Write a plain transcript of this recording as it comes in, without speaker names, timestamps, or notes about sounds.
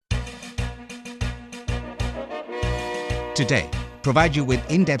Today, provide you with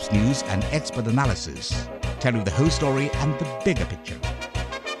in-depth news and expert analysis, tell you the whole story and the bigger picture.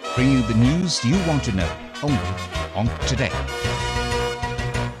 Bring you the news you want to know, only on Today.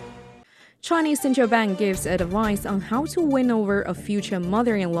 Chinese central bank gives advice on how to win over a future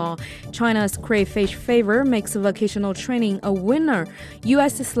mother-in-law. China's crayfish favor makes vocational training a winner.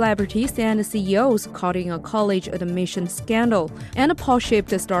 U.S. celebrities and CEOs caught in a college admission scandal. And a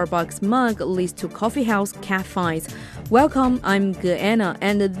Paw-Shaped Starbucks Mug leads to Coffeehouse Catfights. Welcome, I'm Anna,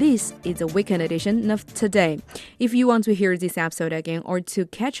 and this is a weekend edition of Today. If you want to hear this episode again or to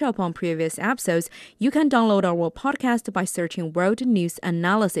catch up on previous episodes, you can download our podcast by searching World News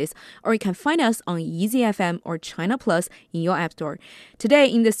Analysis, or you can find us on Easy FM or China Plus in your app store. Today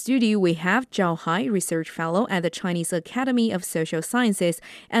in the studio, we have Zhao Hai, Research Fellow at the Chinese Academy of Social Sciences,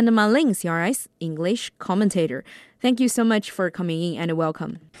 and Ma Ling, CRI's English commentator. Thank you so much for coming in and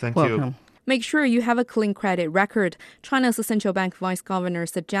welcome. Thank you. Make sure you have a clean credit record. China's central bank vice governor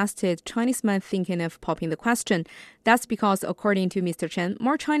suggested Chinese men thinking of popping the question. That's because, according to Mr. Chen,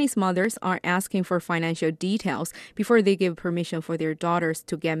 more Chinese mothers are asking for financial details before they give permission for their daughters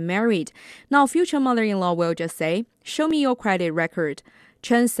to get married. Now, future mother-in-law will just say, "Show me your credit record,"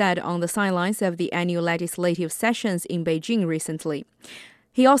 Chen said on the sidelines of the annual legislative sessions in Beijing recently.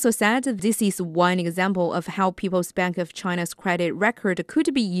 He also said this is one example of how People's Bank of China's credit record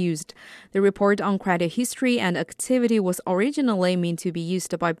could be used. The report on credit history and activity was originally meant to be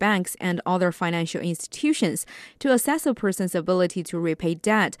used by banks and other financial institutions to assess a person's ability to repay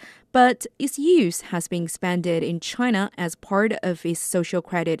debt, but its use has been expanded in China as part of its social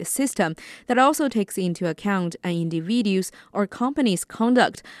credit system that also takes into account an individual's or company's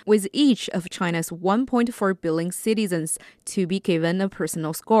conduct, with each of China's 1.4 billion citizens to be given a personal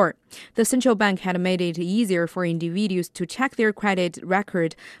score. The central bank had made it easier for individuals to check their credit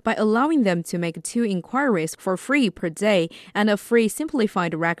record by allowing them to make 2 inquiries for free per day, and a free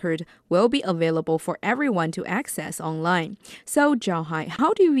simplified record will be available for everyone to access online. So, Zhao Hai,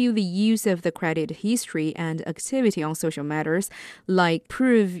 how do you view the use of the credit history and activity on social matters, like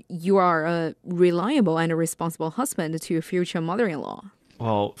prove you are a reliable and a responsible husband to your future mother-in-law?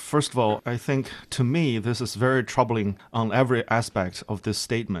 Well, first of all, I think to me, this is very troubling on every aspect of this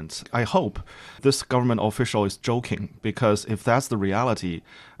statement. I hope this government official is joking, because if that's the reality,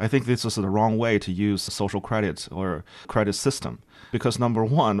 I think this is the wrong way to use social credit or credit system. Because number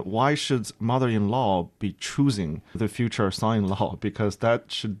one, why should mother-in-law be choosing the future son-in-law? Because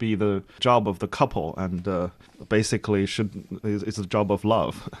that should be the job of the couple, and basically it's a job of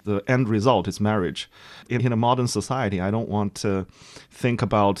love. The end result is marriage. In a modern society, I don't want to think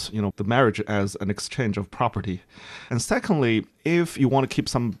about the marriage as an exchange of property. And secondly, if you want to keep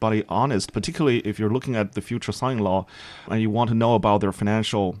somebody honest, particularly if you're looking at the future son-in-law and you want to know about their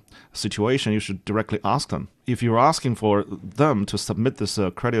financial situation, you should directly ask them. If you're asking for them to submit this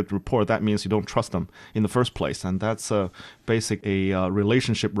credit report, that means you don't trust them in the first place. And that's basically a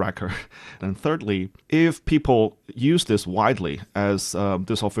relationship wrecker. And thirdly, if people use this widely, as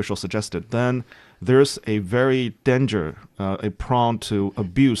this official suggested, then there's a very danger, a prone to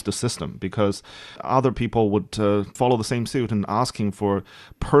abuse the system, because other people would follow the same suit and asking for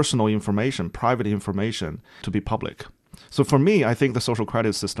personal information, private information to be public. So for me, I think the social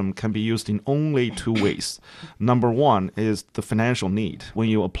credit system can be used in only 2 ways. Number one is the financial need. When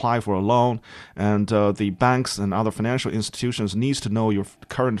you apply for a loan, and the banks and other financial institutions needs to know your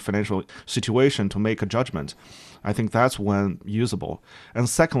current financial situation to make a judgment, I think that's when usable. And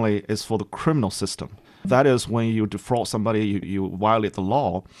secondly, is for the criminal system. That is when you defraud somebody, you violate the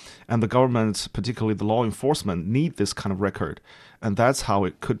law, and the government, particularly the law enforcement, need this kind of record. And that's how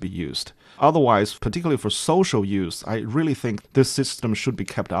it could be used. Otherwise, particularly for social use, I really think this system should be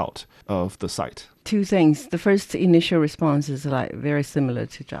kept out of the site. 2 things. The first initial response is very similar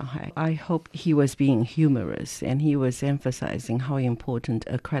to Zhao Hai. I hope he was being humorous, and he was emphasizing how important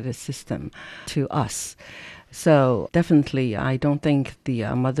a credit system to us. So definitely, I don't think the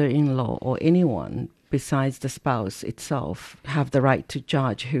mother-in-law or anyone besides the spouse itself have the right to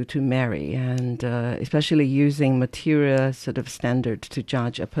judge who to marry, and especially using material sort of standard to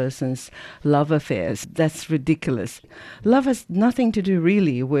judge a person's love affairs. That's ridiculous. Love has nothing to do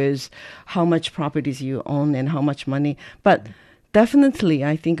really with how much properties you own and how much money, but definitely,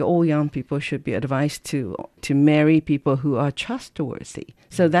 I think all young people should be advised to marry people who are trustworthy.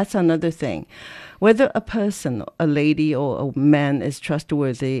 So that's another thing. Whether a person, a lady or a man is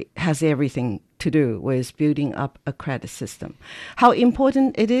trustworthy has everything to do with building up a credit system. How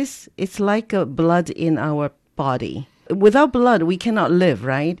important it is, it's like blood in our body. Without blood, we cannot live,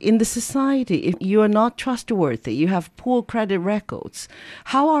 right? In the society, if you are not trustworthy, you have poor credit records,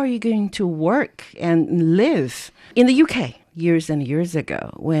 how are you going to work and live? In the UK, years and years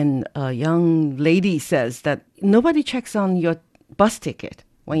ago, when a young lady says that nobody checks on your bus ticket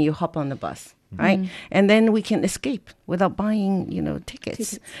when you hop on the bus, right? And then we can escape without buying,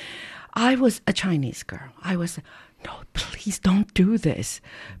 tickets. I was a Chinese girl. I was, no, please don't do this.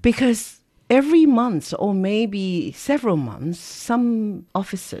 Because every month or maybe several months, some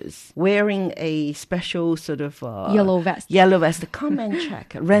officers wearing a special sort of Yellow vest come and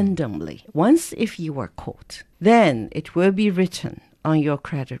check randomly. Once if you were caught, then it will be written on your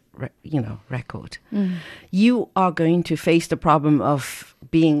credit record. You are going to face the problem of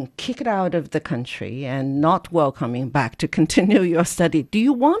being kicked out of the country and not welcoming back to continue your study. Do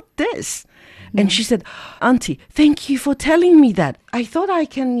you want this? And she said, Auntie, thank you for telling me that. I thought I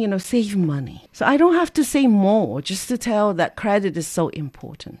can, save money. So I don't have to say more just to tell that credit is so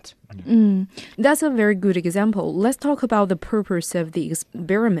important. That's a very good example. Let's talk about the purpose of the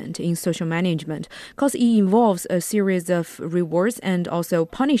experiment in social management, because it involves a series of rewards and also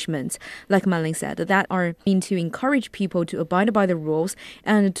punishments, like Manling said, that are meant to encourage people to abide by the rules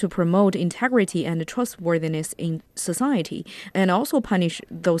and to promote integrity and trustworthiness in society, and also punish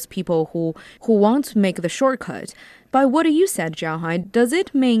those people who want to make the shortcut. By what you said, Zhao, does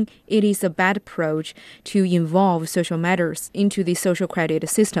it mean it is a bad approach to involve social matters into the social credit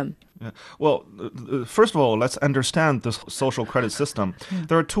system? Yeah. Well, first of all, let's understand this social credit system.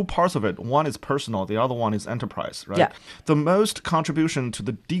 There are two parts of it. One is personal, the other one is enterprise, right? Yeah. The most contribution to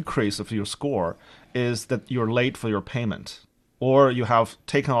the decrease of your score is that you're late for your payment, or you have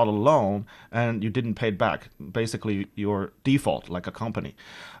taken out a loan and you didn't pay it back. Basically, your default, like a company.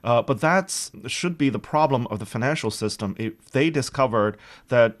 But that should be the problem of the financial system. If they discovered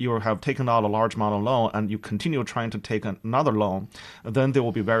that you have taken out a large amount of loan and you continue trying to take another loan, then they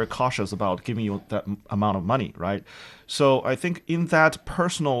will be very cautious about giving you that amount of money, right? So I think in that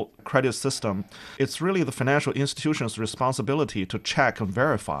personal credit system, it's really the financial institution's responsibility to check and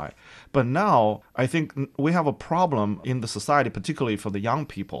verify. But now I think we have a problem in the society, particularly for the young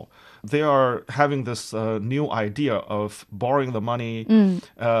people. They are having this new idea of borrowing the money,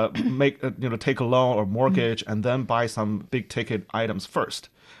 take a loan or mortgage, and then buy some big ticket items first,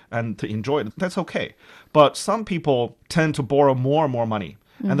 and to enjoy it. That's okay. But some people tend to borrow more and more money.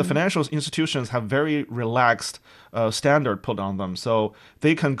 And the financial institutions have very relaxed standard put on them. So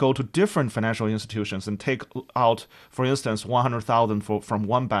they can go to different financial institutions and take out, for instance, 100,000 from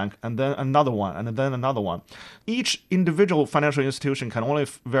one bank, and then another one, and then another one. Each individual financial institution can only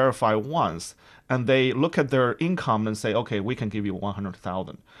verify once, and they look at their income and say, okay, we can give you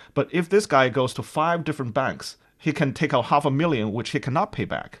 100,000. But if this guy goes to 5 different banks, he can take out 500,000, which he cannot pay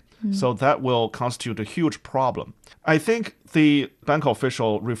back. So that will constitute a huge problem. I think the bank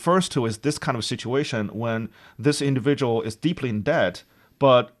official refers to is this kind of situation when this individual is deeply in debt,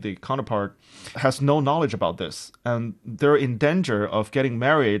 but the counterpart has no knowledge about this, and they're in danger of getting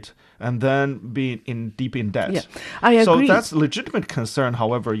married and then being deep in debt. Yeah, I agree. So that's a legitimate concern.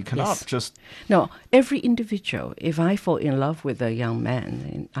 However, you cannot just... No, every individual, if I fall in love with a young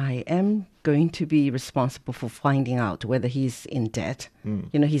man, I am going to be responsible for finding out whether he's in debt,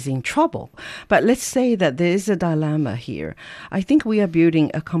 he's in trouble. But let's say that there is a dilemma here. I think we are building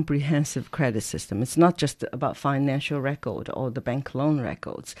a comprehensive credit system. It's not just about financial record or the bank loan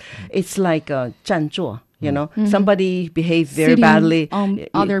records. It's like a 占座. Somebody behaved very badly.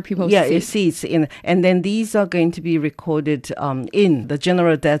 Other people's seats in, and then these are going to be recorded in the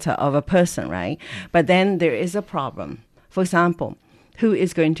general data of a person, right? But then there is a problem. For example, who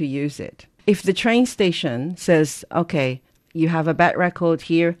is going to use it? If the train station says, okay, you have a bad record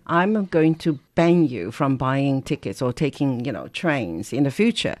here, I'm going to ban you from buying tickets or taking, trains in the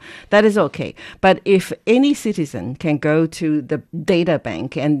future. That is okay. But if any citizen can go to the data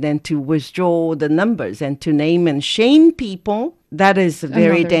bank and then to withdraw the numbers and to name and shame people, that is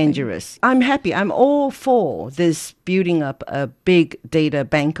very dangerous. I'm happy. I'm all for this building up a big data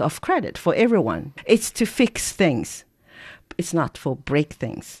bank of credit for everyone. It's to fix things. It's not for break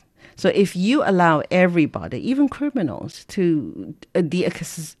things. So if you allow everybody, even criminals, to the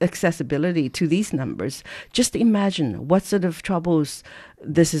accessibility to these numbers, just imagine what sort of troubles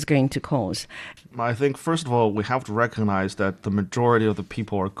this is going to cause. I think, first of all, we have to recognize that the majority of the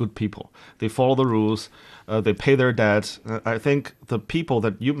people are good people. They follow the rules. They pay their debt. I think the people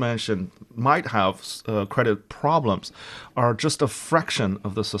that you mentioned might have credit problems are just a fraction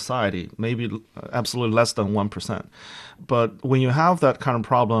of the society, maybe absolutely less than 1%. But when you have that kind of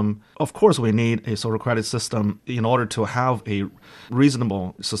problem, system. Of course, we need a social credit system in order to have a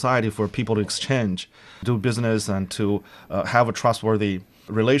reasonable society for people to exchange, do business, and to have a trustworthy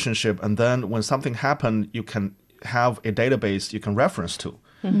relationship. And then when something happens, you can have a database you can reference to.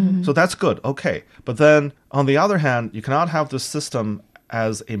 Mm-hmm. So that's good. Okay. But then on the other hand, you cannot have the system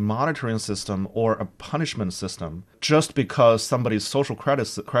as a monitoring system or a punishment system just because somebody's social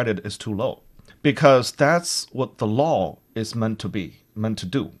credit is too low. Because that's what the law is meant to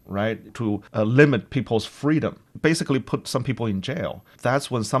do, right? To limit people's freedom. Basically put some people in jail. That's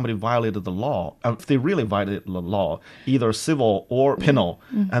when somebody violated the law. If they really violated the law, either civil or penal,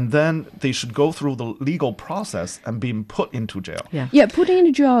 and then they should go through the legal process and being put into jail. Yeah, putting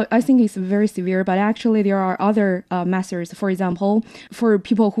into jail, I think is very severe, but actually there are other measures. For example, for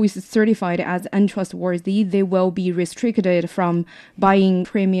people who is certified as untrustworthy, they will be restricted from buying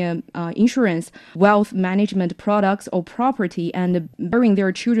premium insurance, wealth management products or property, and barring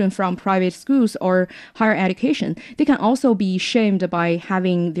their children from private schools or higher education. They can also be shamed by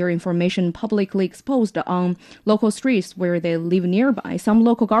having their information publicly exposed on local streets where they live nearby. Some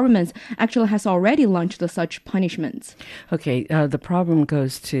local governments actually has already launched such punishments. Okay, the problem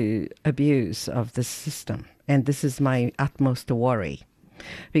goes to abuse of the system, and this is my utmost worry.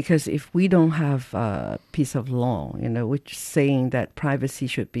 Because if we don't have a piece of law, which is saying that privacy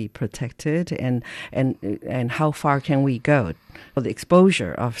should be protected, and how far can we go for the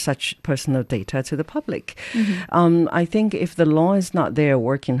exposure of such personal data to the public? Mm-hmm. I think if the law is not there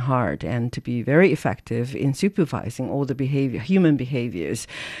working hard and to be very effective in supervising all the human behaviors,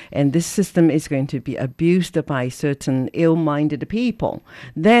 and this system is going to be abused by certain ill-minded people,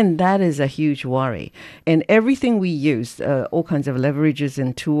 then that is a huge worry. And everything we use, all kinds of leverages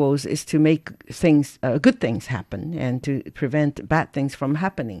and tools, is to make things, good things happen and to prevent bad things from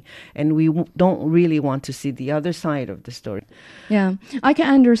happening. And we don't really want to see the other side of the story. Yeah, I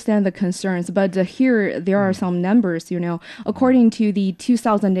can understand the concerns, but here there are some numbers, According to the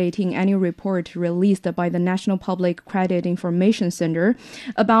 2018 annual report released by the National Public Credit Information Center,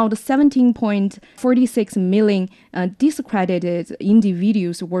 about 17.46 million discredited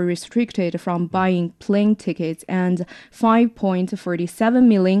individuals were restricted from buying plane tickets, and 5.47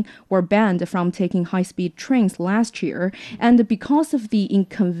 million were banned from taking high-speed trains last year. And because of the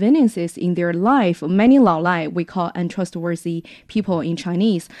inconveniences in their life, many laolai, we call untrustworthy people in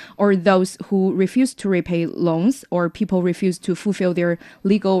Chinese, or those who refuse to repay loans, or people refuse to fulfill their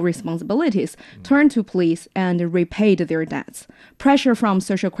legal responsibilities, turn to police and repaid their debts. Pressure from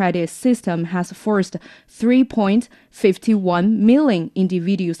social credit system has forced 3.51 million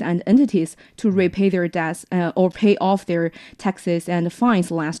individuals and entities to repay their debts or pay off their taxes and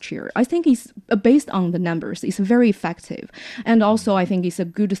fines last year. I think it's based on the numbers. It's very effective. And also, I think it's a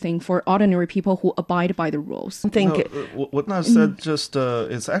good thing for ordinary people who abide by the rules. What I said just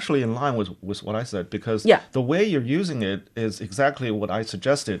it's actually in line with what I said, because the way you're using it is exactly what I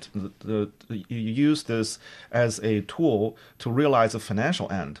suggested. You use this as a tool to realize a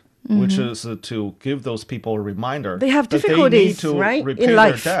financial end. Mm-hmm. Which is to give those people a reminder they have difficulties, that they need to right? repay in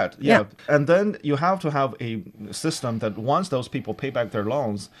life. Their debt. Yeah. And then you have to have a system that once those people pay back their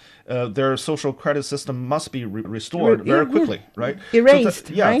loans, their social credit system must be restored very quickly, right? Erased,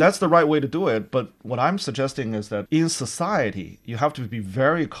 so right? That's the right way to do it. But what I'm suggesting is that in society, you have to be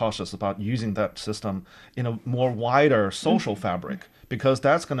very cautious about using that system in a more wider social fabric, because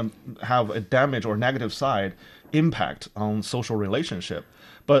that's going to have a damage or negative side impact on social relationship.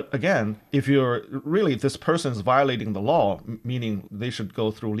 But again, if you're really, this person is violating the law, meaning they should go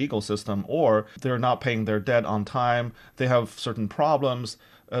through legal system, or they're not paying their debt on time, they have certain problems,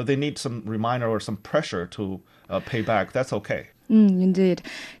 they need some reminder or some pressure to pay back, that's okay. Indeed.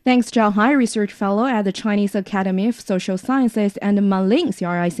 Thanks, Zhao Hai, Research Fellow at the Chinese Academy of Social Sciences, and Man Ling,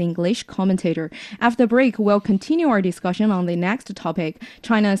 CRI's English commentator. After the break, we'll continue our discussion on the next topic.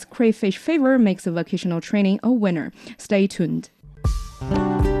 China's crayfish fever makes vocational training a winner. Stay tuned.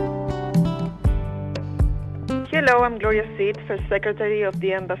 Hello, I'm Gloria Cid, First Secretary of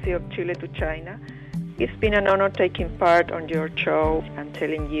the Embassy of Chile to China. It's been an honor taking part on your show and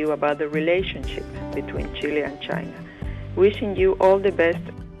telling you about the relationship between Chile and China. Wishing you all the best.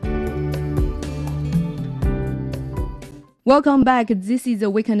 Welcome back. This is the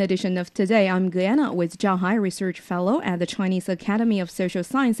weekend edition of Today. I'm Guyana with Zhao Hai, Research Fellow at the Chinese Academy of Social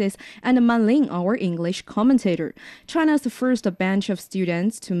Sciences, and Man Ling, our English commentator. China's first batch of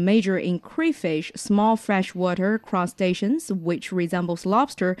students to major in crayfish, small freshwater crustaceans, which resembles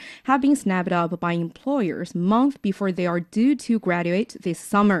lobster, have been snapped up by employers months before they are due to graduate this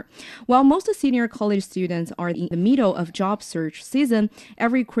summer. While most senior college students are in the middle of job search season,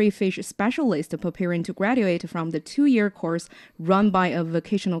 every crayfish specialist preparing to graduate from the 2-year course course run by a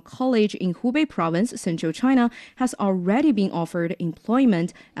vocational college in Hubei province, central China, has already been offered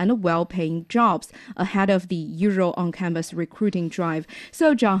employment and well-paying jobs ahead of the usual on-campus recruiting drive.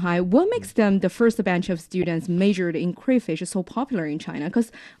 So, Zhang Hai, what makes them the first batch of students majored in crayfish so popular in China?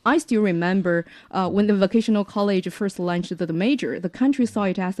 Because I still remember when the vocational college first launched the major, the country saw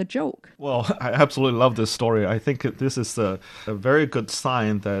it as a joke. Well, I absolutely love this story. I think this is a very good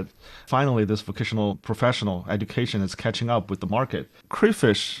sign that finally this vocational professional education is catching up with the market.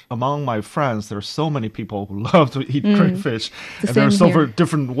 Crayfish, among my friends, there are so many people who love to eat crayfish, and there are so many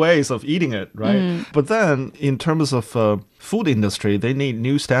different ways of eating it, right? But then in terms of food industry, they need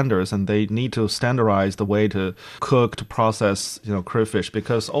new standards, and they need to standardize the way to cook, to process, crayfish,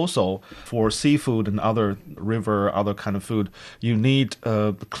 because also for seafood and other river, other kind of food, you need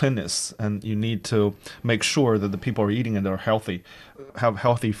cleanness, and you need to make sure that the people are eating it are healthy, have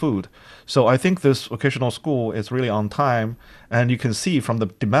healthy food. So I think this vocational school is really on time, and you can see from the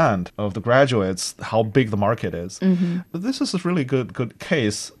demand of the graduates how big the market is. But this is a really good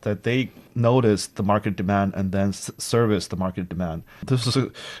case that they notice the market demand and then service the market demand. This is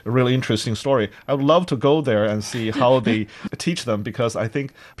a really interesting story. I would love to go there and see how they teach them, because I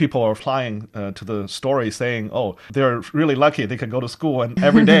think people are flying to the story saying, oh, they're really lucky they can go to school and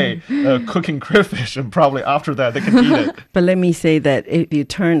every day cooking crayfish, and probably after that they can eat it. But let me say that if you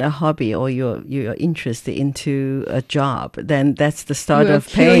turn a hobby or your interest into a job, then that's the start of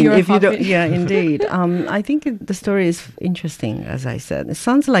pain. If you don't, yeah, indeed. I think the story is interesting, as I said. It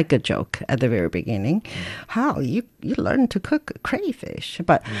sounds like a joke at the very beginning. How you learn to cook crayfish,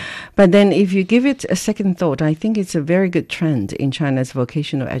 but then if you give it a second thought, I think it's a very good trend in China's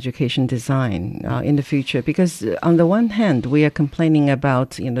vocational education design in the future, because on the one hand we are complaining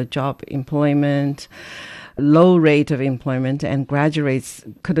about job employment, low rate of employment, and graduates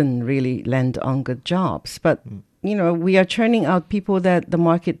couldn't really land on good jobs, but we are churning out people that the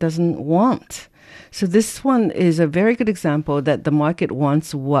market doesn't want. So this one is a very good example that the market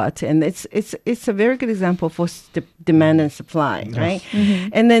wants what, and it's a very good example for demand and supply, right?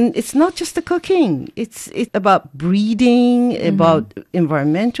 And then it's not just the cooking; it's about breeding, about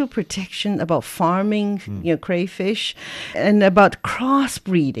environmental protection, about farming, crayfish, and about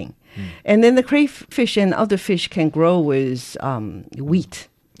crossbreeding. And then the crayfish and other fish can grow with wheat.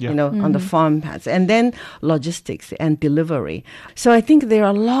 On the farm pads, and then logistics and delivery. So I think there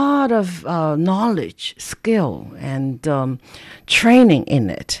are a lot of knowledge, skill, and training in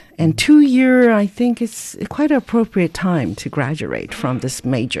it. And 2 years, I think it's quite an appropriate time to graduate from this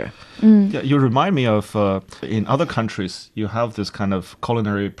major. Yeah, you remind me of in other countries, you have this kind of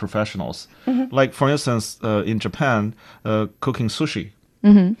culinary professionals. Like, for instance, in Japan, cooking sushi.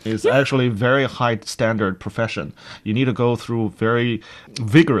 It's actually a very high standard profession. You need to go through very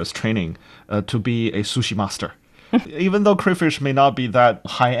vigorous training to be a sushi master. Even though crayfish may not be that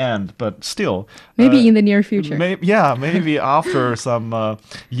high end, but still. Maybe in the near future. Maybe after some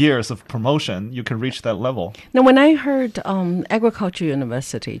years of promotion, you can reach that level. Now, when I heard Agriculture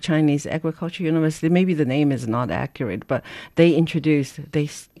University, Chinese Agriculture University, maybe the name is not accurate, but they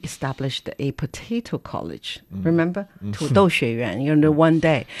established a potato college. Remember? 土豆学院, one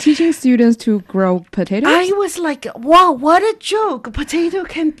day. Teaching students to grow potatoes? I was like, wow, what a joke. Potato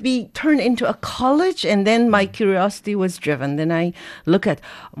can be turned into a college. And then my curiosity was driven. Then I look at,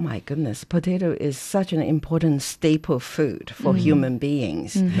 oh my goodness, potato is such an important staple food for human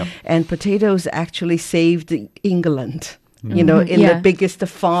beings. And potatoes actually saved England. In the biggest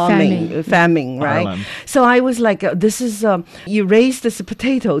famine, right? Ireland. So I was like, this is, you raise this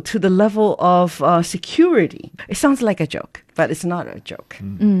potato to the level of security. It sounds like a joke, but it's not a joke.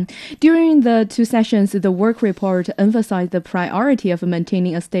 During the 2 sessions, the work report emphasized the priority of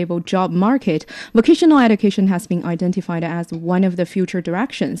maintaining a stable job market. Vocational education has been identified as one of the future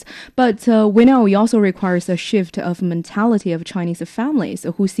directions. But we know it also requires a shift of mentality of Chinese families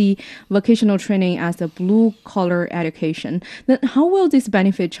who see vocational training as a blue-collar education. Then how will this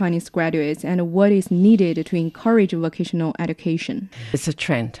benefit Chinese graduates, and what is needed to encourage vocational education? It's a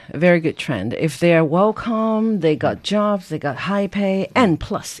trend, a very good trend. If they are welcome, they got jobs, they got high pay, and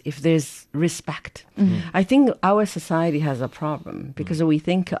plus, if there's respect. I think our society has a problem because we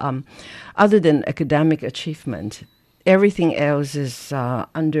think other than academic achievement, everything else is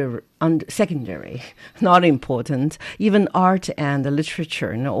under secondary, not important. Even art and the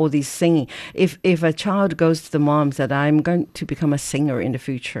literature, all these singing. If a child goes to the mom that I'm going to become a singer in the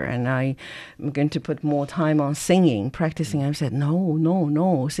future and I'm going to put more time on singing, practicing, I said,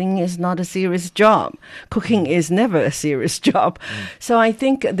 no, singing is not a serious job. Cooking is never a serious job. So I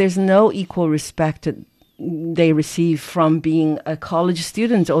think there's no equal respect they receive from being a college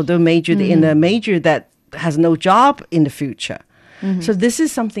student, although majored in a major that has no job in the future. So this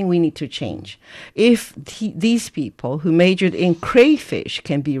is something we need to change. If these people who majored in crayfish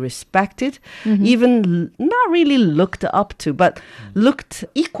can be respected, even not really looked up to, but looked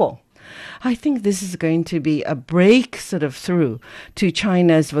equal, I think this is going to be a break sort of through to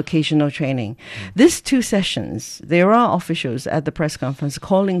China's vocational training. These 2 sessions, there are officials at the press conference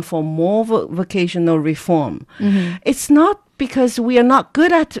calling for more vocational reform. It's not because we are not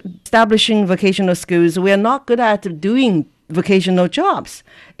good at establishing vocational schools, we are not good at doing vocational jobs.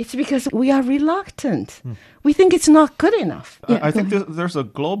 It's because we are reluctant. We think it's not good enough. I think there's a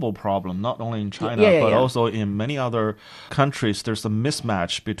global problem, not only in China, but also in many other countries. There's a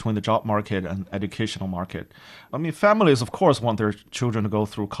mismatch between the job market and educational market. I mean, families, of course, want their children to go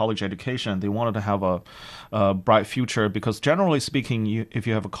through college education. They wanted to have a bright future because generally speaking, if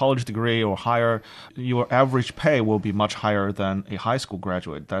you have a college degree or higher, your average pay will be much higher than a high school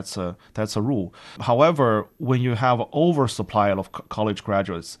graduate. That's a rule. However, when you have an oversupply of college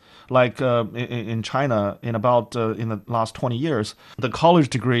graduates, like in China, in the last 20 years, the college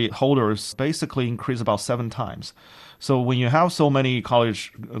degree holders basically increased about 7 times. So when you have so many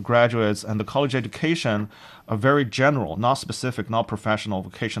college graduates and the college education are very general, not specific, not professional,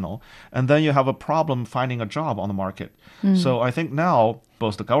 vocational, and then you have a problem finding a job on the market. So I think now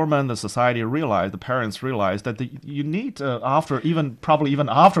both the government, the society realize, the parents realize that you need probably even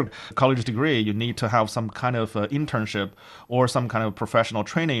after college degree, you need to have some kind of internship or some kind of professional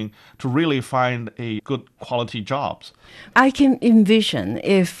training to really find a good quality jobs. I can envision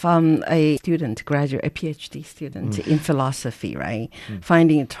if a student graduate, a PhD student in philosophy, right,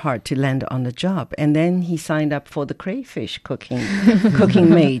 finding it hard to land on the job, and then he signed up for the crayfish cooking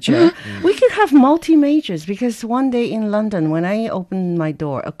major. We could have multi-majors because one day in London, when I opened my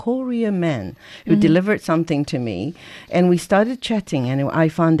door, a Korean man who delivered something to me, and we started chatting, and I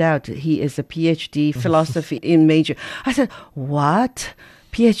found out he is a PhD philosophy in major. I said, what?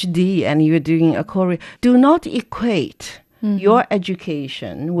 PhD and you're doing a Korean? Do not equate your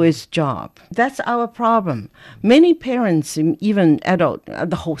education with job. That's our problem. Many parents, even adult,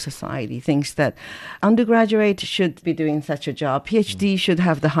 the whole society thinks that undergraduate should be doing such a job. PhD should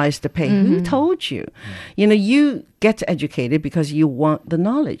have the highest pay. Who told you? You get educated because you want the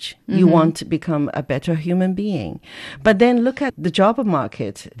knowledge. You want to become a better human being. But then look at the job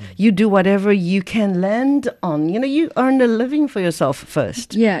market. You do whatever you can land on. You earn a living for yourself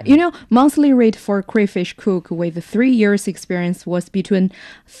first. Yeah, monthly rate for crayfish cook with 3 years experience was between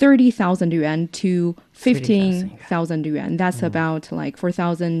 30,000 yuan to 15,000 yuan. That's about like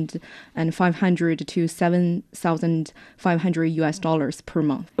 4,500 to 7,500 US dollars per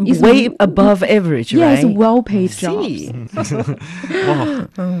month. It's way above average, right? Yes, well-paid jobs. Wow.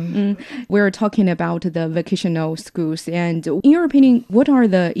 We're talking about the vocational schools. And in your opinion, what are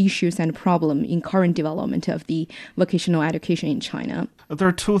the issues and problems in current development of the vocational education in China? There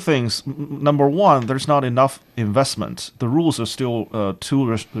are 2 things. Number one, there's not enough investment. The rules are still too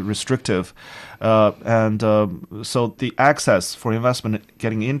restrictive. So the access for investment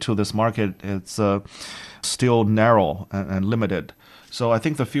getting into this market is still narrow and limited. So I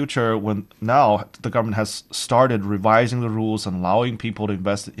think the future, when now the government has started revising the rules and allowing people to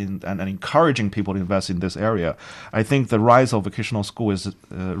invest in and encouraging people to invest in this area, I think the rise of vocational school is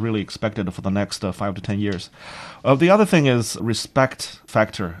really expected for the next 5 to 10 years. The other thing is respect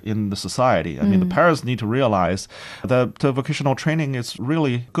factor in the society. I mean, the parents need to realize that vocational training is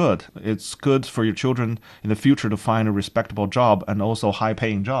really good. It's good for your children in the future to find a respectable job and also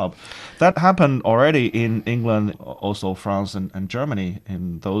high-paying job. That happened already in England, also France and Germany,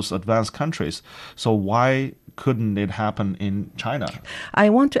 in those advanced countries. So why couldn't it happen in China? I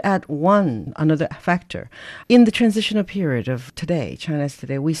want to add another factor. In the transitional period of today, China's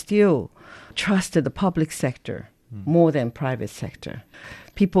today, we still trusted the public sector more than private sector.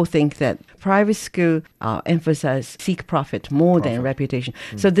 People think that private school emphasize seek profit more than reputation.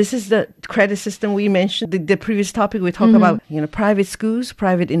 So this is the credit system we mentioned. The previous topic we talked about, private schools,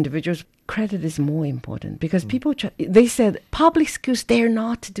 private individuals. Credit is more important because people, they said public schools dare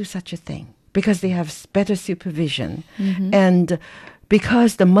not do such a thing because they have better supervision and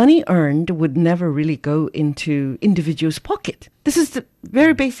because the money earned would never really go into individuals' pocket. This is the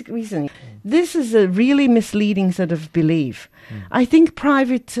very basic reason. This is a really misleading sort of belief. I think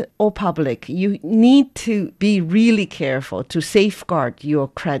private or public, you need to be really careful to safeguard your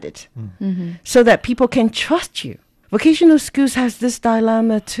credit so that people can trust you. Vocational schools has this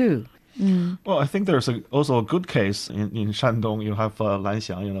dilemma too. Well, I think there's also a good case in Shandong. You have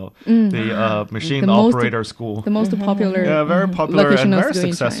Lanxiang, the machine operator school. The most popular, very popular and vocational very school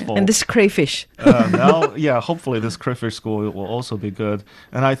in China. successful. And this crayfish. Now, hopefully this crayfish school will also be good.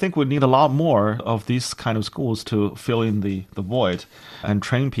 And I think we need a lot more of these kind of schools to fill in the void and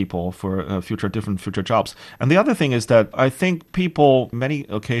train people for different future jobs. And the other thing is that I think people, many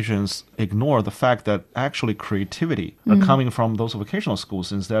occasions, ignore the fact that actually creativity are coming from those vocational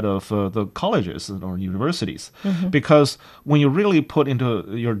schools instead of the colleges or universities. Because when you really put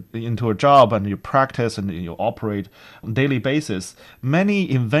into a job and you practice and you operate on a daily basis, many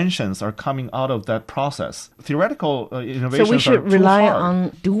inventions are coming out of that process. Theoretical innovations So we should are too rely hard.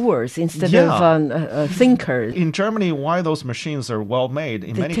 on doers instead of thinkers. In Germany, why those machines are well made,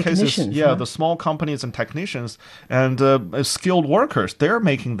 in many cases, technicians, huh? the small companies and technicians and skilled workers, they're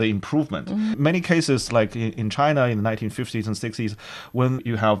making the improvement. Many cases, like in China in the 1950s and 60s, when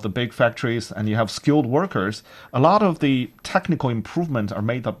you have the big factories and you have skilled workers, a lot of the technical improvements are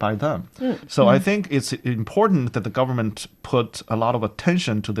made up by them. So I think it's important that the government put a lot of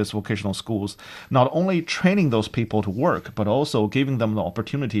attention to these vocational schools, not only training those people to work, but also giving them the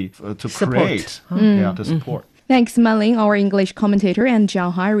opportunity to create, to support. Thanks, Manling, our English commentator and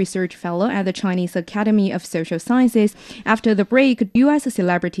Zhao Hai research fellow at the Chinese Academy of Social Sciences. After the break, U.S.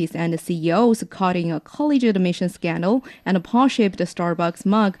 celebrities and CEOs caught in a college admission scandal and a Paw-Shaped Starbucks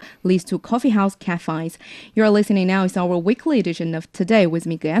Mug leads to Coffeehouse Catfights. You're listening now. It's our weekly edition of Today with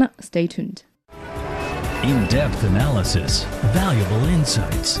me, Guyana. Stay tuned. In-depth analysis, valuable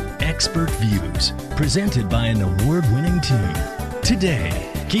insights, expert views, presented by an award-winning team. Today,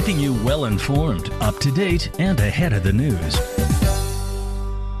 keeping you well-informed, up-to-date, and ahead of the news.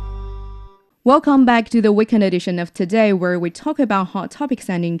 Welcome back to the weekend edition of Today, where we talk about hot topics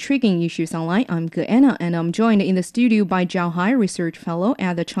and intriguing issues online. I'm Guyana, and I'm joined in the studio by Zhao Hai, research fellow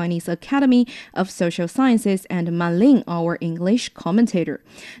at the Chinese Academy of Social Sciences, and Manling, our English commentator.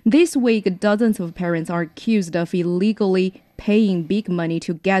 This week, dozens of parents are accused of illegally paying big money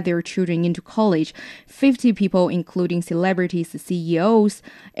to get their children into college. 50 people, including celebrities, CEOs,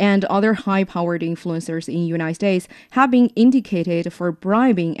 and other high-powered influencers in the United States, have been indicated for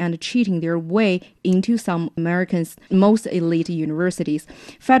bribing and cheating their way into some Americans' most elite universities.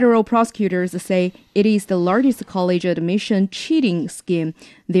 Federal prosecutors say it is the largest college admission cheating scheme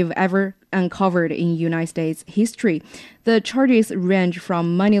they've ever uncovered in United States history. The charges range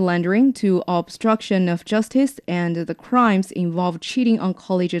from money laundering to obstruction of justice, and the crimes involve cheating on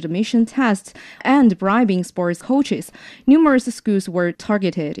college admission tests and bribing sports coaches. Numerous schools were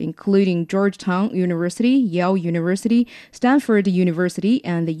targeted, including Georgetown University, Yale University, Stanford University,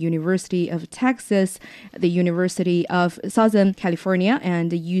 and the University of Texas, the University of Southern California,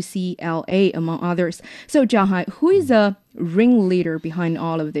 and UCLA, among others. So, Zhao Hai, who is the ringleader behind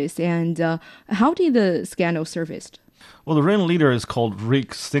all of this, and how did the scandal surface? Well, the ringleader is called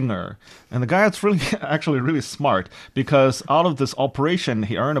Rick Singer, and the guy is really smart, because out of this operation,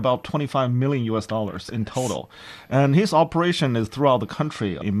 he earned about $25 million in total. And his operation is throughout the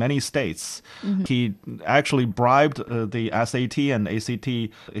country in many states. He actually bribed the SAT and ACT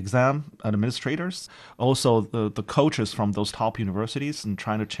exam administrators, also the coaches from those top universities, and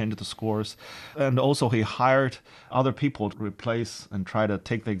trying to change the scores. And also he hired other people to replace and try to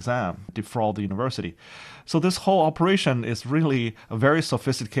take the exam, defraud the university. So this whole operation is really a very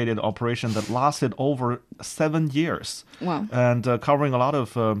sophisticated operation that lasted over 7 years. Wow. And covering a lot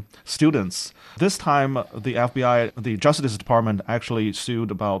of students. This time, the FBI, the Justice Department, actually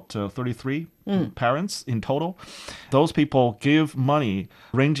sued about 33 parents in total. Those people give money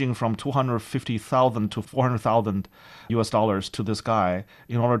ranging from $250,000 to $400,000 to this guy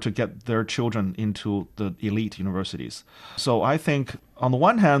in order to get their children into the elite universities. So I think, on the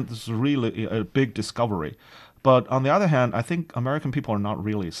one hand, this is really a big discovery. But on the other hand, I think American people are not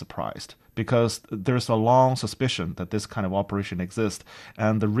really surprised, because there's a long suspicion that this kind of operation exists,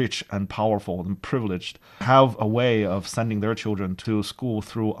 and the rich and powerful and privileged have a way of sending their children to school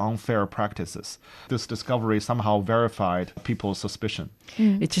through unfair practices. This discovery somehow verified people's suspicion.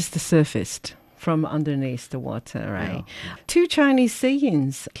 It just surfaced from underneath the water, right? Yeah. Two Chinese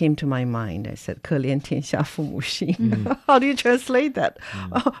sayings came to my mind. I said, 可怜天下父母心. How do you translate that?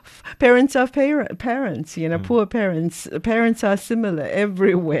 Parents are parents, poor parents. Parents are similar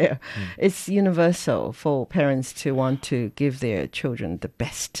everywhere. It's universal for parents to want to give their children the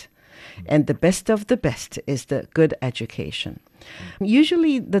best. And the best of the best is the good education.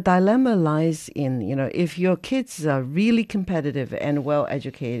 Usually the dilemma lies in, if your kids are really competitive and well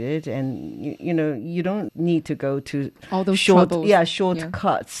educated and, you don't need to go to all those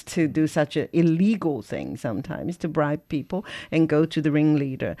shortcuts to do such an illegal thing sometimes, to bribe people and go to the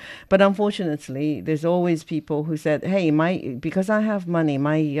ringleader. But unfortunately, there's always people who said, hey, because I have money,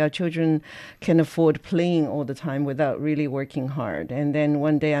 my children can afford playing all the time without really working hard. And then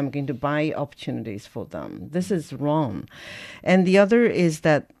one day I'm going to buy opportunities for them. This is wrong. And the other is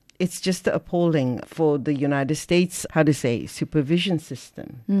that it's just appalling for the United States, supervision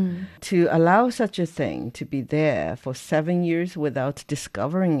system to allow such a thing to be there for 7 years without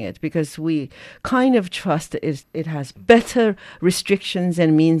discovering it, because we kind of trust it has better restrictions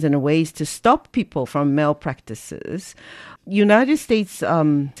and means and ways to stop people from malpractices. United States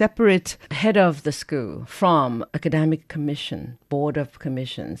separate head of the school from academic commission, board of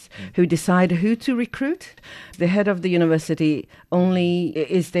commissions, who decide who to recruit. The head of the university only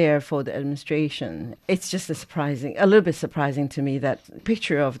is there for the administration. It's just a little bit surprising to me that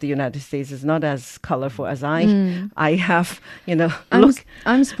picture of the United States is not as colorful as I have,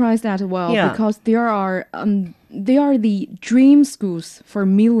 I'm surprised as well, because they are the dream schools for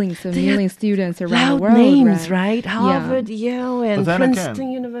millions and millions of students around the world. Names, right? Harvard, Yale, and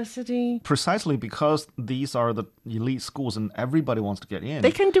Princeton University. Precisely because these are the elite schools and everybody wants to get in.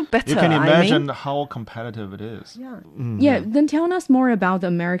 They can do better. You can imagine how competitive it is. Yeah, then tell us more about the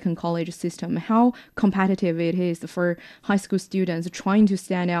American college system, how competitive it is for high school students trying to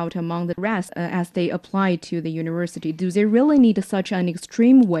stand out among the rest as they apply to the university. Do they really need such an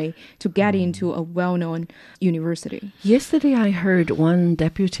extreme way to get into a well-known university? Yesterday, I heard one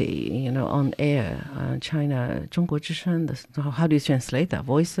deputy, on air, China, 中国之声, how do you translate that?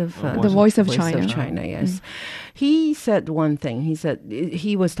 Voice of China, yes. He said one thing. He said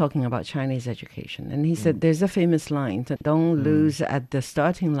he was talking about Chinese education, and he said there's a famous line that don't lose at the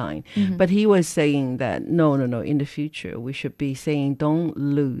starting line. But he was saying that no, in the future we should be saying don't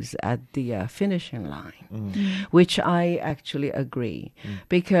lose at the finishing line, which I actually agree,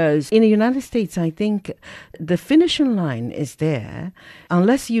 because in the United States, I think the finishing line is there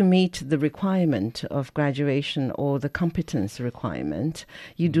unless you meet the requirement of graduation or the competence requirement.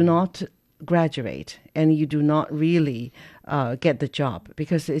 You do not graduate and you do not really get the job,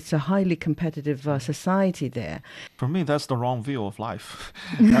 because it's a highly competitive society there. For me, that's the wrong view of life.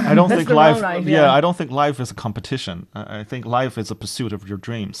 I don't think life. I don't think life is a competition. I think life is a pursuit of your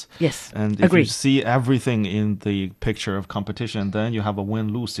dreams. Yes, and if you see everything in the picture of competition, then you have a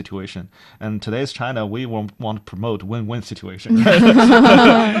win-lose situation. And today's China, we want to promote win-win situation.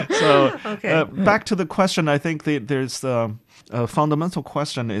 So back to the question, I think there's a fundamental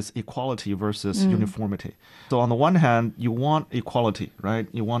question is equality versus uniformity. So on the one hand, you want equality, right?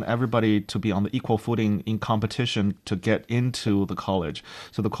 You want everybody to be on the equal footing in competition to get into the college.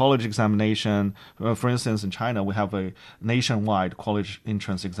 So the college examination, for instance, in China, we have a nationwide college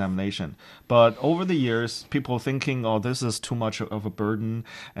entrance examination. But over the years, people thinking, this is too much of a burden,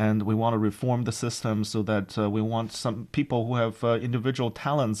 and we want to reform the system so that we want some people who have individual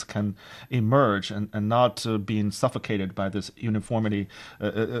talents can emerge and not being suffocated by this uniformity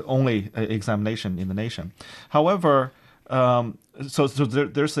only examination in the nation. However, so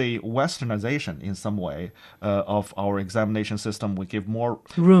there's a westernization in some way of our examination system. We give more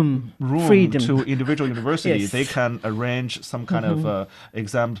room freedom to individual universities. Yes. They can arrange some kind of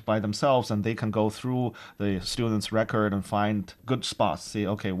exams by themselves, and they can go through the student's record and find good spots. Say,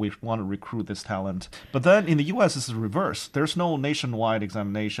 okay, we want to recruit this talent. But then in the U.S., it's the reverse. There's no nationwide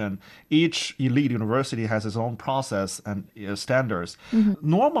examination. Each elite university has its own process and standards.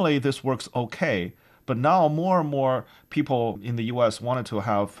 Normally, this works okay. But now more and more people in the U.S. wanted to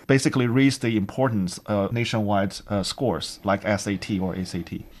have basically reach the importance of nationwide scores like SAT or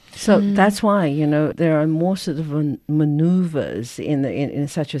ACT. So that's why, there are more sort of maneuvers in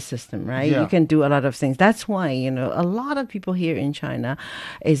such a system, right? Yeah. You can do a lot of things. That's why, a lot of people here in China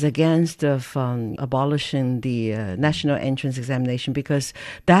is against of abolishing the national entrance examination, because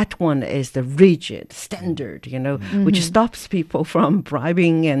that one is the rigid standard, which stops people from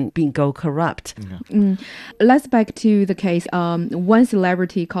bribing and go corrupt. Yeah. Let's back to the case. One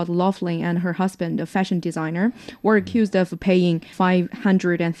celebrity called Laughlin and her husband, a fashion designer, were accused of paying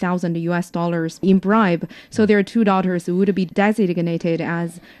 $500,000 US in bribe. So their two daughters would be designated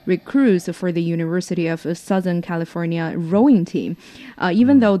as recruits for the University of Southern California rowing team,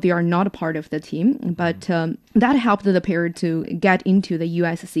 even though they are not a part of the team. But that helped the pair to get into the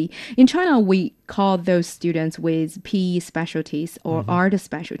USC. In China, we call those students with PE specialties or art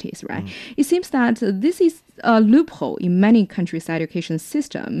specialties, right? It seems that this is a loophole in many countries' education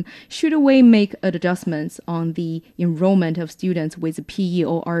system. Should we make adjustments on the enrollment of students with PE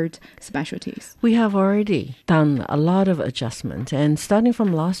or art specialties? We have already done a lot of adjustment, and starting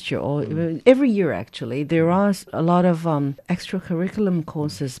from last year, or every year actually, there are a lot of extracurriculum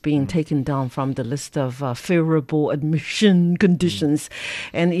courses being taken down from the list of favorable admission conditions.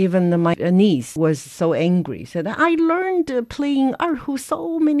 And even my niece was so angry, said, I learned playing erhu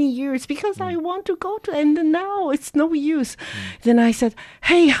so many years because I want to go to, and now it's no use. Then I said,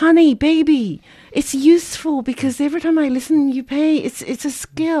 hey, honey, baby, it's useful because every time I listen, you pay. It's a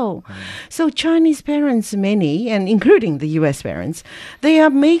skill. So Chinese parents, many, and including the U.S. parents, they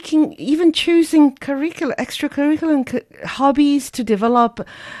are even choosing extracurricular hobbies to develop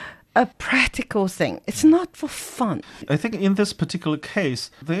a practical thing. It's not for fun. I think in this particular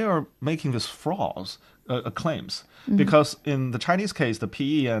case, they are making this frauds claims. Because in the Chinese case, the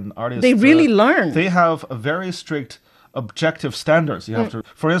PE and artists... They really learn. They have a very strict objective standards. You have to,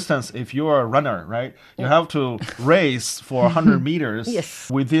 for instance, if you're a runner, right, you have to race for 100 meters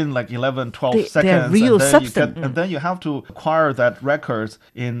within like 11, 12 seconds. They're real substance. And then you have to acquire that record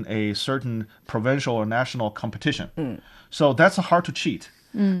in a certain provincial or national competition. So that's hard to cheat.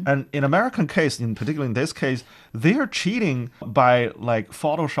 And in American case, in particular in this case, they are cheating by like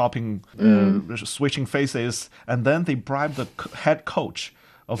photoshopping, switching faces, and then they bribe the head coach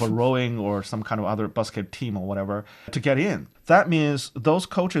of a rowing or some kind of other basket team or whatever to get in. That means those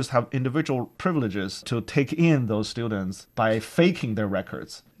coaches have individual privileges to take in those students by faking their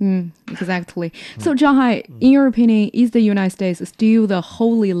records. Exactly. So, Zhang Hai, in your opinion, is the United States still the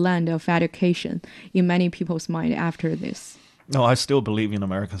holy land of education in many people's mind after this? No, I still believe in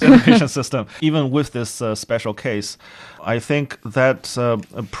America's education system. Even with this special case, I think that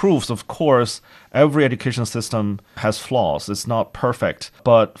proves, of course, every education system has flaws. It's not perfect.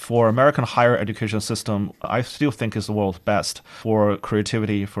 But for American higher education system, I still think it's the world's best for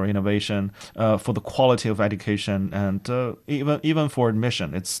creativity, for innovation, for the quality of education, and even for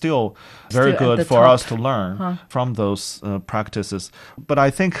admission. It's still very good for us to learn from those practices. But I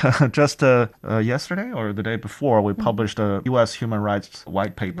think just yesterday or the day before, we published a U.S. human rights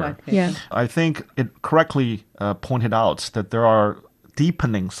white paper. Yeah. I think it correctly pointed out that there are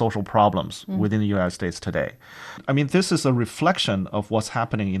deepening social problems within the United States today. I mean, this is a reflection of what's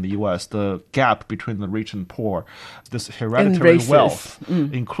happening in the U.S., the gap between the rich and poor, this hereditary wealth,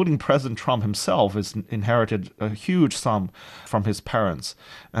 including President Trump himself, has inherited a huge sum from his parents.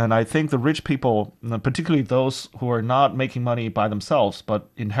 And I think the rich people, particularly those who are not making money by themselves, but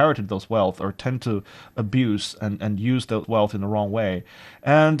inherited those wealth, or tend to abuse and use the wealth in the wrong way.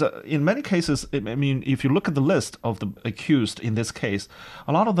 And in many cases, I mean, if you look at the list of the accused in this case,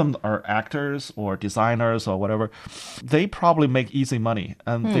 a lot of them are actors or designers or whatever. They probably make easy money,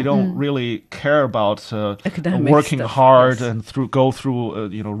 and they don't really care about working hard and go through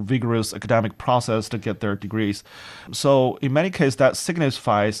vigorous academic process to get their degrees. So in many cases, that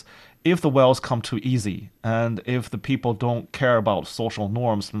signifies if the wealth come too easy, and if the people don't care about social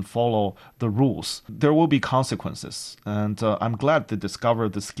norms and follow the rules, there will be consequences. And I'm glad they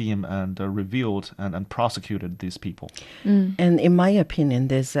discovered the scheme and revealed and prosecuted these people. And in my opinion,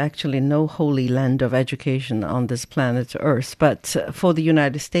 there's actually no holy land of education on this planet Earth. But for the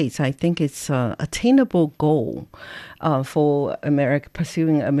United States, I think it's an attainable goal for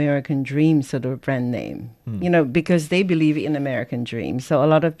pursuing American dream sort of brand name. Because they believe in American dreams. So a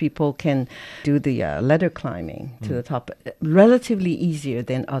lot of people can do the ladder climbing to the top relatively easier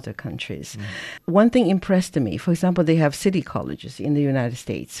than other countries. One thing impressed me, for example, they have city colleges in the United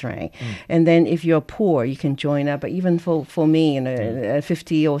States, right? And then if you're poor, you can join up. But even for me,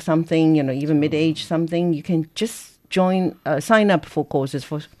 50 or something, even mid-age something, you can just sign up for courses,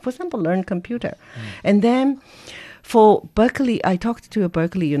 for example, learn computer. And then for Berkeley, I talked to a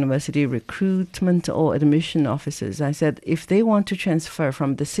Berkeley University recruitment or admission officers. I said, if they want to transfer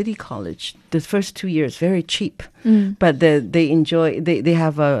from the city college, the first 2 years, very cheap. But they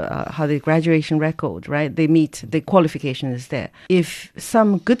have the graduation record, right? They meet, the qualification is there. If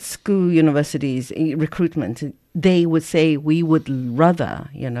some good school universities, recruitment, they would say, we would rather,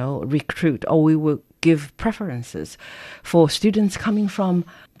 recruit, or we would give preferences for students coming from,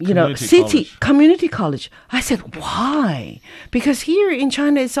 community college. I said, why? Because here in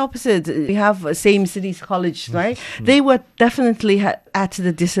China, it's opposite. We have same cities college, right? They were definitely at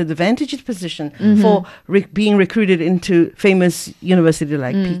the disadvantaged position for being recruited into famous university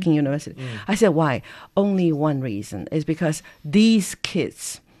like Peking University. I said, why? Only one reason is because these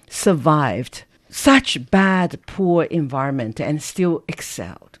kids survived such bad, poor environment and still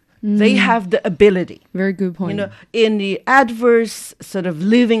excelled. They have the ability. Very good point. In the adverse sort of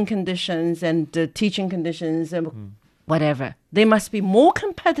living conditions and teaching conditions and whatever, they must be more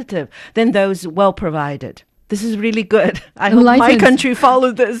competitive than those well provided. This is really good. I hope my country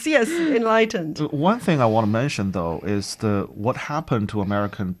followed this. Yes, enlightened. One thing I want to mention, though, is what happened to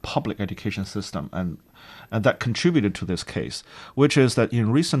American public education system and that contributed to this case, which is that in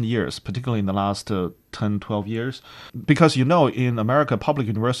recent years, particularly in the last 10, 12 years, because in America, public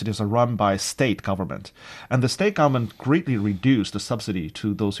universities are run by state government, and the state government greatly reduced the subsidy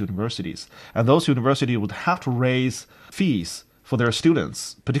to those universities, and those universities would have to raise fees for their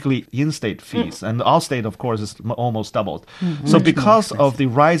students, particularly in-state fees. And out-state, of course, is almost doubled. So because of the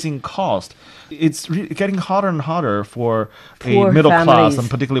rising cost, it's getting harder and harder for a middle class and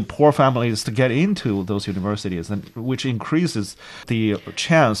particularly poor families to get into those universities, and which increases the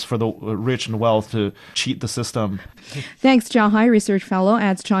chance for the rich and wealth to cheat the system. Thanks, Zhang Hai, research fellow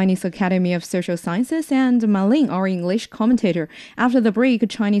at Chinese Academy of Social Sciences, and Ma Ling, our English commentator. After the break,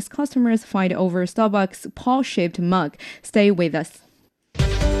 Chinese customers fight over Starbucks Paw-Shaped Mug. Stay with us.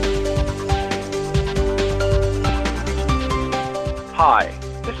 Hi,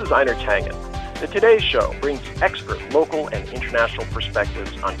 this is Einar Tangen. The Today Show brings expert local and international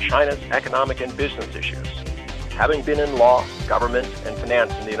perspectives on China's economic and business issues. Having been in law, government, and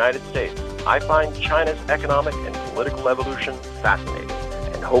finance in the United States, I find China's economic and political evolution fascinating,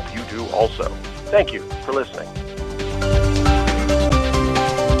 and hope you do also. Thank you for listening.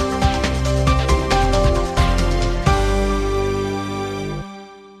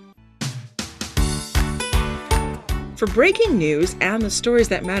 For breaking news and the stories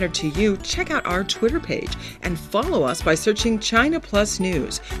that matter to you, check out our Twitter page and follow us by searching China Plus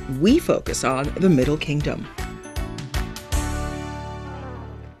News. We focus on the Middle Kingdom.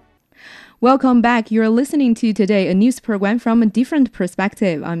 Welcome back. You're listening to Today, a news program from a different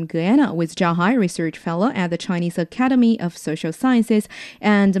perspective. I'm Guyana with Zhang Hai, research fellow at the Chinese Academy of Social Sciences,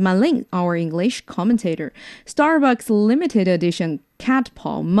 and Ma Ling, our English commentator. Starbucks limited edition cat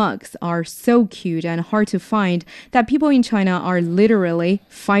paw mugs are so cute and hard to find that people in China are literally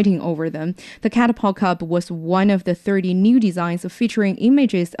fighting over them. The cat paw cup was one of the 30 new designs featuring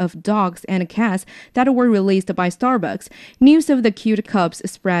images of dogs and cats that were released by Starbucks. News of the cute cups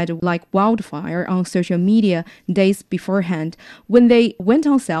spread like wildfire on social media days beforehand. When they went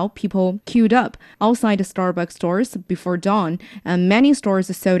on sale, people queued up outside the Starbucks stores before dawn, and many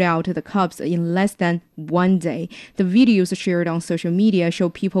stores sold out the cups in less than one day. The videos shared on social media show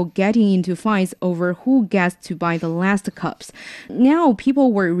people getting into fights over who gets to buy the last cups. Now,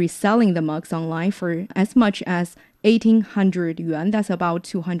 people were reselling the mugs online for as much as 1,800 yuan, that's about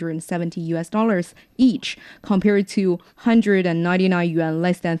 $270 each, compared to 199 yuan,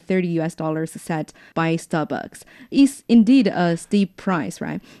 less than $30 set by Starbucks. It's indeed a steep price,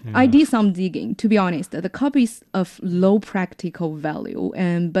 right? Yeah. I did some digging. To be honest, the cup is of low practical value,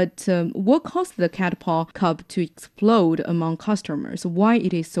 but what caused the cat paw cup to explode among customers? Why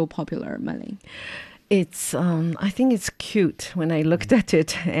it is so popular, Mali? It's, I think it's cute when I looked at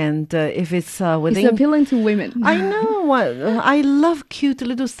it, and if it's within... It's appealing to women. I know. I love cute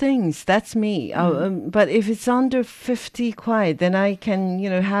little things. That's me. But if it's under 50 kwai, then I can,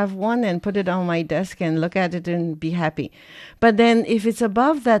 have one and put it on my desk and look at it and be happy. But then if it's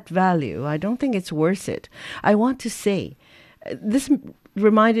above that value, I don't think it's worth it. I want to say, this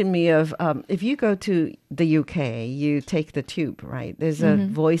reminded me of if you go to the UK, you take the tube, right? There's a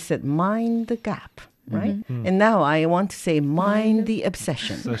voice that mind the gap. Right? And now I want to say mind the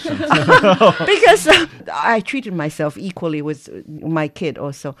obsession. Because I treated myself equally with my kid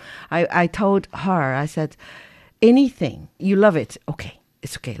also. I told her, I said, anything, you love it, okay,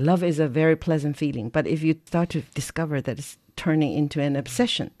 it's okay. Love is a very pleasant feeling. But if you start to discover that it's turning into an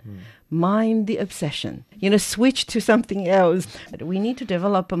obsession, mind the obsession. Switch to something else. We need to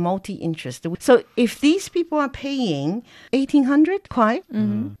develop a multi-interest. So if these people are paying 1,800 kwai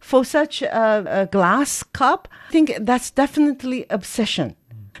for such a glass cup, I think that's definitely obsession.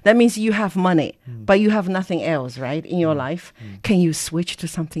 That means you have money, but you have nothing else, right, in your life. Can you switch to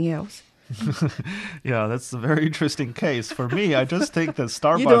something else? Yeah, that's a very interesting case. For me, I just think that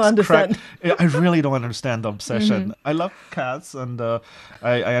Starbucks... You don't understand. I really don't understand the obsession. I love cats, and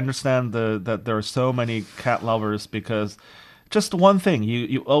I understand that there are so many cat lovers, because just one thing,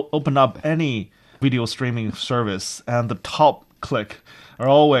 you open up any video streaming service, and the top click are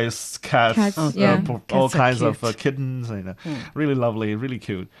always cats all cats kinds of kittens, really lovely, really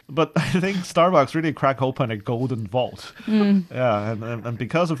cute. But I think Starbucks really cracked open a golden vault. Yeah, and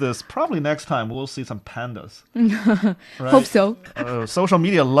because of this, probably next time we'll see some pandas. Right? Hope so. Social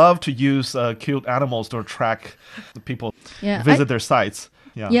media love to use cute animals to attract the people visit their sites.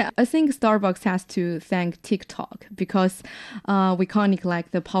 Yeah, I think Starbucks has to thank TikTok because we can't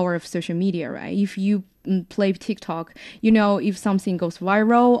neglect the power of social media, right? If you play TikTok, if something goes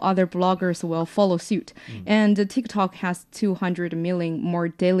viral, other bloggers will follow suit. And TikTok has 200 million more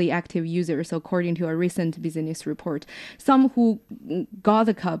daily active users, according to a recent business report. Some who got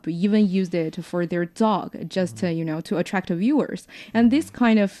the cup even used it for their dog, just to attract viewers. And this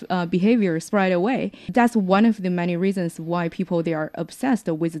kind of behavior spread away. That's one of the many reasons why people they are obsessed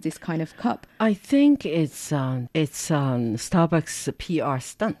with this kind of cup. I think it's Starbucks PR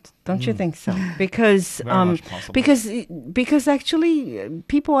stunt. Don't you think so? Because because actually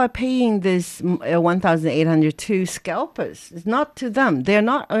people are paying this 1,800 to scalpers. It's not to them. They're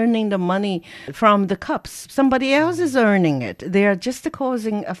not earning the money from the cups. Somebody else is earning it. They are just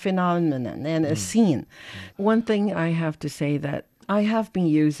causing a phenomenon and a scene. One thing I have to say that I have been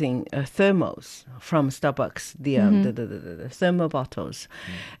using thermos from Starbucks, the thermo bottles.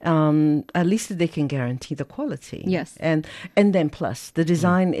 At least they can guarantee the quality. Yes. And then plus, the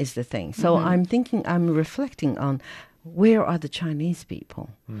design is the thing. So I'm reflecting on where are the Chinese people?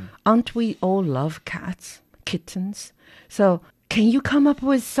 Aren't we all love cats, kittens? So can you come up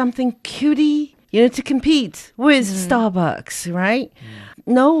with something cutie, to compete with Starbucks, right?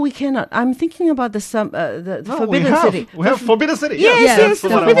 No, we cannot. I'm thinking about the Forbidden City. We have Forbidden City. Yes. The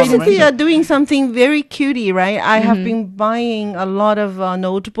Forbidden City are doing something very cutie, right? I have been buying a lot of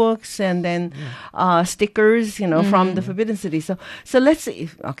notebooks and then stickers, from the Forbidden City. So let's see.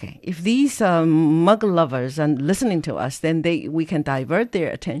 If these mug lovers are listening to us, then we can divert their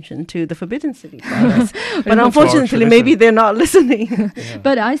attention to the Forbidden City products. But unfortunately, maybe they're not listening.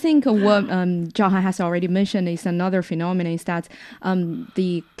 But I think what Zhanghai has already mentioned is another phenomenon is that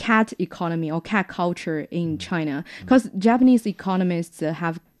the cat economy or cat culture in China, because Japanese economists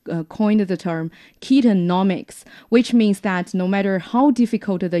have coined the term kitonomics, which means that no matter how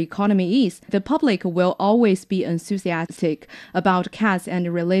difficult the economy is, the public will always be enthusiastic about cats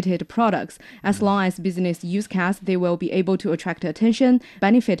and related products. As long as business use cats, they will be able to attract attention,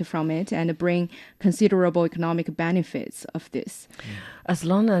 benefit from it, and bring considerable economic benefits of this. As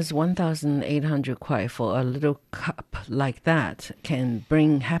long as 1,800 kuai for a little cup like that can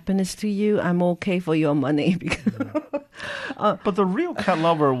bring happiness to you, I'm okay for your money. But the real cat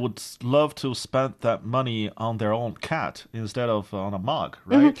lover would love to spend that money on their own cat instead of on a mug,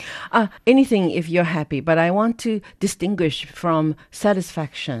 right? Anything if you're happy, but I want to distinguish from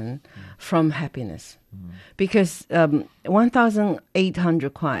satisfaction from happiness. Because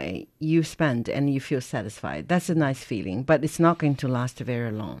 1,800 kuai you spend and you feel satisfied. That's a nice feeling, but it's not going to last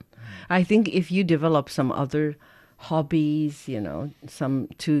very long. I think if you develop some other hobbies, some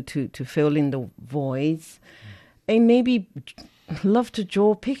to fill in the voids, and maybe love to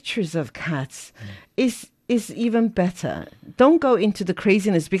draw pictures of cats is even better. Don't go into the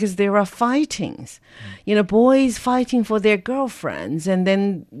craziness because there are fightings. Boys fighting for their girlfriends and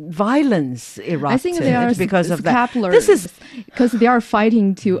then violence erupted. I think they are because of that. This is because they are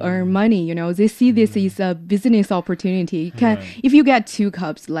fighting to earn money. They see this as a business opportunity. If you get 2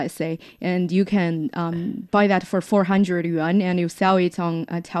 cups, let's say, and you can buy that for 400 yuan and you sell it on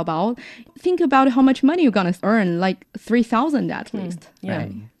Taobao, think about how much money you're going to earn, like 3,000 at least.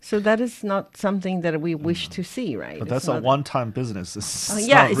 Right? So that is not something that we wish to see, right? But that's a one-time business. It's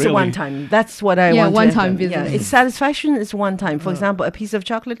a one-time. That's what I want. One-time business. Yeah, its satisfaction is one time. For example, a piece of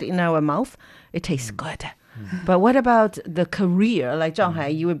chocolate in our mouth, it tastes good. But what about the career? Like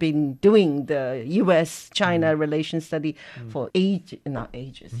Zhanghai, you have been doing the U.S.-China relations study for not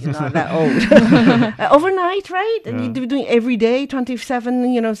ages, you're not that old. Overnight, right? And you're doing every day,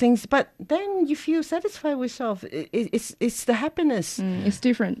 27, things. But then you feel satisfied with yourself. It's the happiness. It's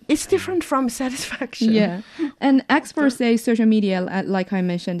different. It's different from satisfaction. Yeah. And experts say social media, like I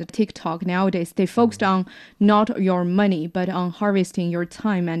mentioned, TikTok nowadays, they focused on not your money, but on harvesting your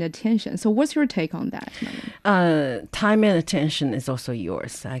time and attention. So what's your take on that? Time and attention is also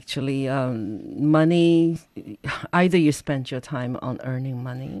yours, actually. Money, either you spend your time on earning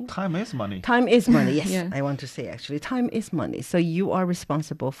money. Time is money. Time is money, yes. I want to say, actually, time is money. So you are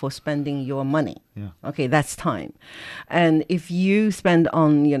responsible for spending your money. Yeah. Okay, that's time. And if you spend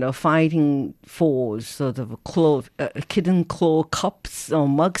on, fighting for sort of kitten claw cups or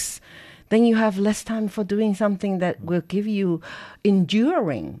mugs, then you have less time for doing something that will give you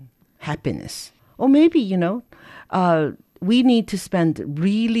enduring happiness. Or maybe, we need to spend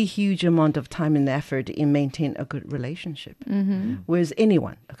really huge amount of time and effort in maintaining a good relationship with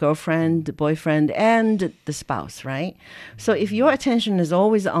anyone, a girlfriend, boyfriend, and the spouse, right? So if your attention is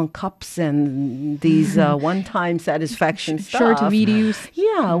always on cups and these one-time satisfaction stuff, short videos.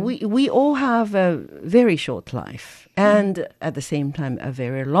 Yeah, we all have a very short life and at the same time a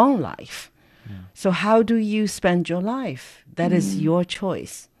very long life. So how do you spend your life? That is your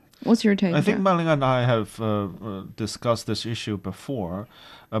choice. What's your take? I think Maling and I have discussed this issue before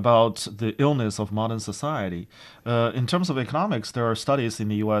about the illness of modern society. In terms of economics, there are studies in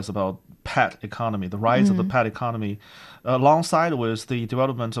the U.S. about pet economy, the rise of the pet economy, alongside with the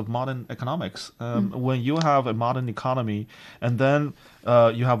development of modern economics. When you have a modern economy and then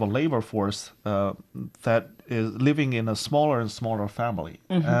you have a labor force that is living in a smaller and smaller family,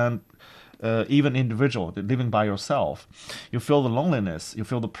 and even individual, living by yourself, you feel the loneliness, you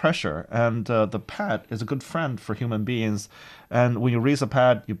feel the pressure, and the pet is a good friend for human beings. And when you raise a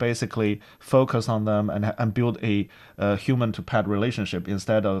pet, you basically focus on them and build a human-to-pet relationship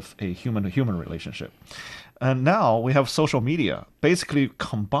instead of a human-to-human relationship. And now we have social media, basically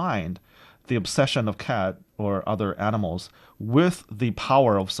combined the obsession of cat or other animals with the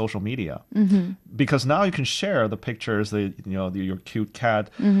power of social media, because now you can share the pictures, your cute cat,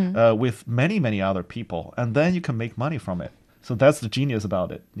 with many other people, and then you can make money from it. So that's the genius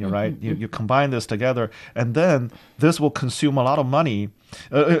about it, right? You combine this together, and then this will consume a lot of money,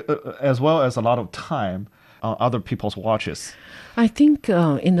 as well as a lot of time on other people's watches. I think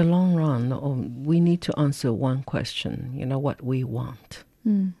in the long run, we need to answer one question. What we want.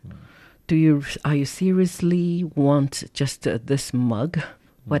 Are you seriously want just this mug?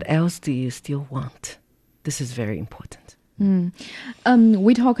 What else do you still want? This is very important.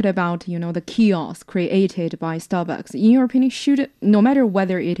 We talked about, the kiosk created by Starbucks. In your opinion, no matter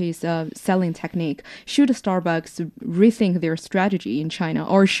whether it is a selling technique, should Starbucks rethink their strategy in China,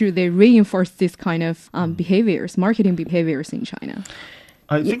 or should they reinforce this kind of marketing behaviors in China?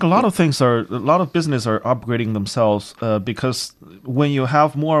 I think a lot of business are upgrading themselves because when you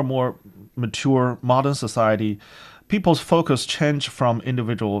have more and more mature modern society, people's focus change from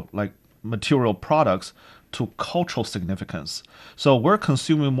individual material products to cultural significance. So we're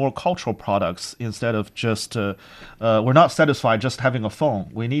consuming more cultural products instead of just, we're not satisfied just having a phone.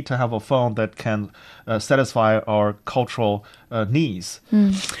 We need to have a phone that can satisfy our cultural needs.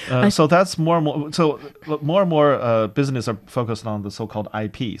 So that's more and more. So more and more business are focused on the so-called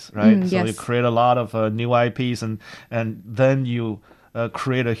IPs, right? So you create a lot of new IPs, and then you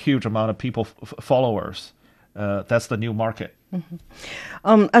create a huge amount of people followers. That's the new market.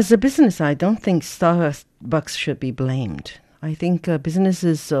 As a business, I don't think Starbucks should be blamed. I think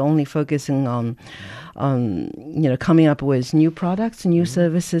businesses are only focusing on coming up with new products, new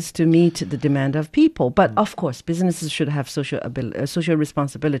services to meet the demand of people. But of course, businesses should have social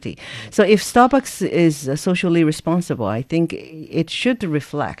responsibility. So if Starbucks is socially responsible, I think it should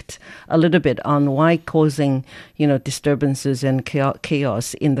reflect a little bit on why causing disturbances and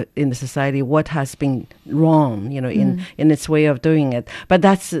chaos in the society. What has been wrong, in its way of doing it. But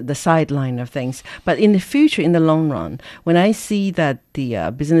that's the sideline of things. But in the future, in the long run, when I see that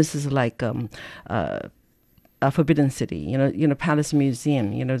the businesses like Forbidden City, Palace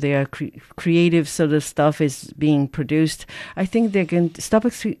Museum, their creative sort of stuff is being produced. I think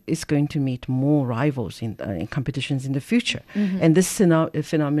Starbucks is going to meet more rivals in competitions in the future, and this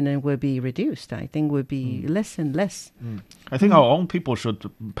phenomenon will be reduced. I think will be less and less. I think our own people should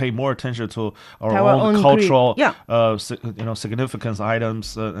pay more attention to our own cultural, significance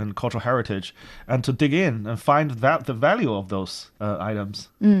items and cultural heritage, and to dig in and find the value of those items.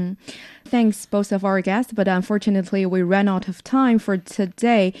 Thanks, both of our guests, but unfortunately, we ran out of time for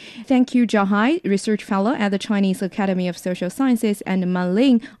today. Thank you, Zhao Hai, Research Fellow at the Chinese Academy of Social Sciences, and Man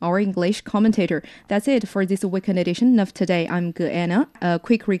Ling, our English commentator. That's it for this weekend edition of Today. I'm Ge Anna. A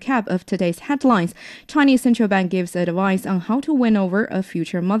quick recap of today's headlines. Chinese Central Bank gives advice on how to win over a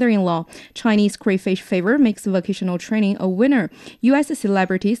future mother-in-law. Chinese crayfish favor makes vocational training a winner. U.S.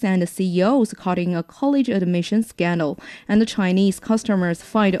 celebrities and CEOs caught in a college admission scandal. And the Chinese customers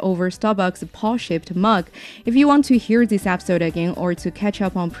fight over Starbucks Paw-Shaped Mug. If you want to hear this episode again or to catch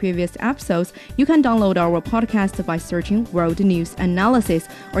up on previous episodes, you can download our podcast by searching World News Analysis,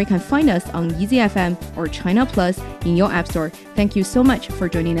 or you can find us on Easy FM or China Plus in your app store. Thank you so much for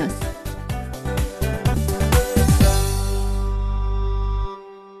joining us.